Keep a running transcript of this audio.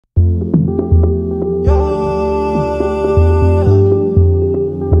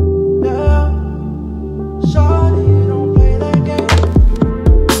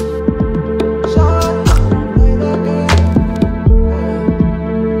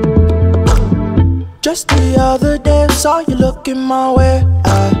Just the other day, saw you looking my way.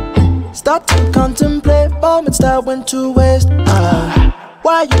 I start to contemplate moments that went to waste.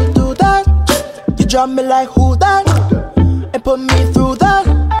 Why you do that? You drop me like who that? And put me through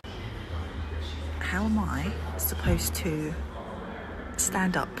that. How am I supposed to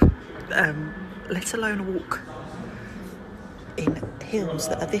stand up, let alone walk in heels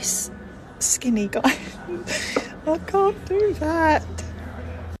that are this skinny, guy? I can't do that.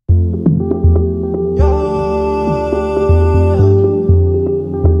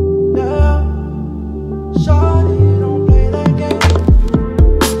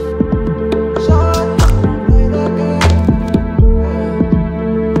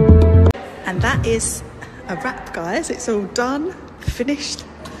 Is a wrap, guys. It's all done, finished.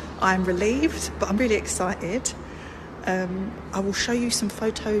 I'm relieved, but I'm really excited. I will show you some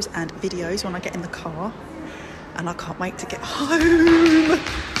photos and videos when I get in the car, and I can't wait to get home.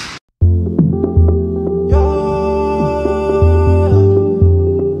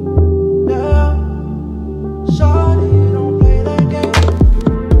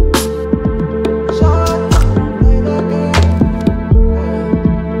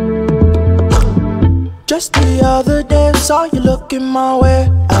 Just the other day, saw you looking my way.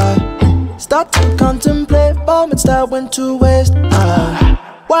 I start to contemplate moments that went to waste.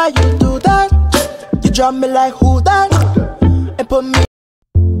 Why you do that? You drop me like who that? And put me.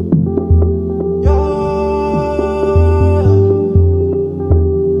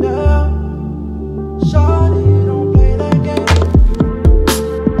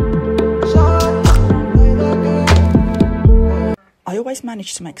 I always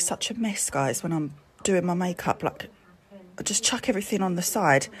manage to make such a mess, guys, when I'm doing my makeup. Like, I just chuck everything on the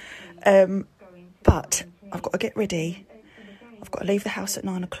side, but I've got to get ready. I've got to leave the house at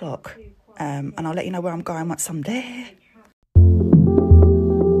 9 o'clock, and I'll let you know where I'm going once I'm there.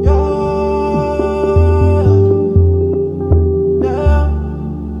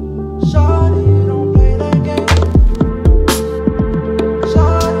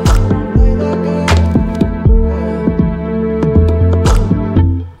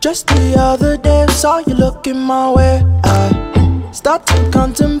 Just the other day, saw you looking my way. I start to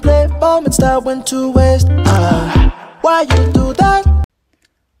contemplate moments that went to waste. Why you do that?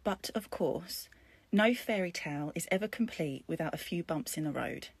 But of course, no fairy tale is ever complete without a few bumps in the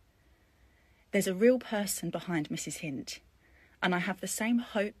road. There's a real person behind Mrs. Hinch, and I have the same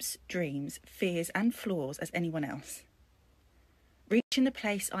hopes, dreams, fears and flaws as anyone else. Reaching the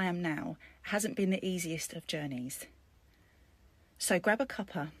place I am now hasn't been the easiest of journeys. So grab a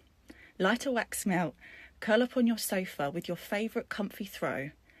cuppa, light a wax melt, curl up on your sofa with your favourite comfy throw,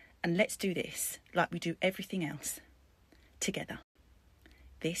 and let's do this like we do everything else. Together.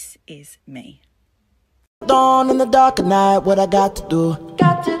 This is me. Dawn in the dark at night, what I got to do?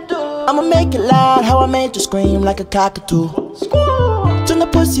 I'ma make it loud, how I made you scream like a cockatoo. Turn the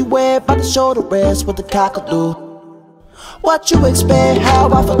pussy wave by the shoulder rest with the cockatoo. What you expect,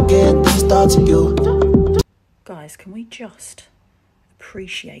 how I forget these thoughts of you. Guys, can we just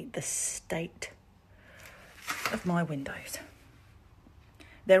appreciate the state of my windows?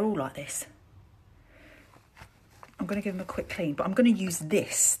 They're all like this. I'm going to give them a quick clean, but I'm going to use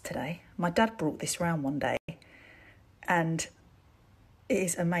this today. My dad brought this round one day, and it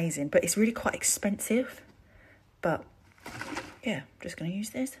is amazing, but it's really quite expensive. But yeah, I'm just going to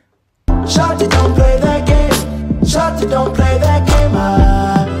use this. Shawty, don't play that game. Shawty, don't play that game.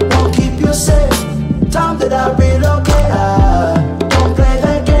 I won't keep you safe. Time that I relocate. I don't play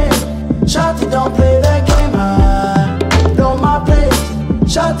that game. Shawty, don't play that game. I know my place.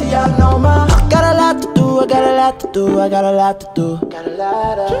 Shawty, I know my. Got a lot to do. I got a lot to do. I got a lot to do.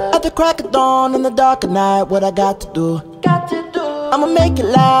 At the crack of dawn in the dark of night, what I got to do? I'ma make it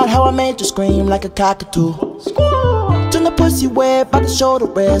loud, how I made you scream like a cockatoo. Turn the pussy wave by the shoulder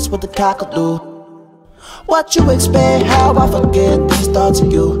rest with the cockatoo. What you expect, how I forget these thoughts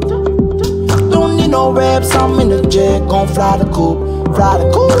of you. Don't need no reps, I'm in the jet, gon' fly the coop, fly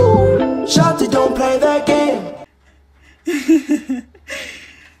the coop. Shawty, don't play that game.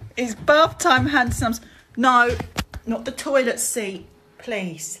 It's bath time, handsomes. No, not the toilet seat,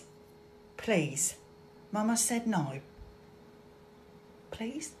 please. Please. Mama said no.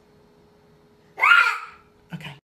 Please? Okay.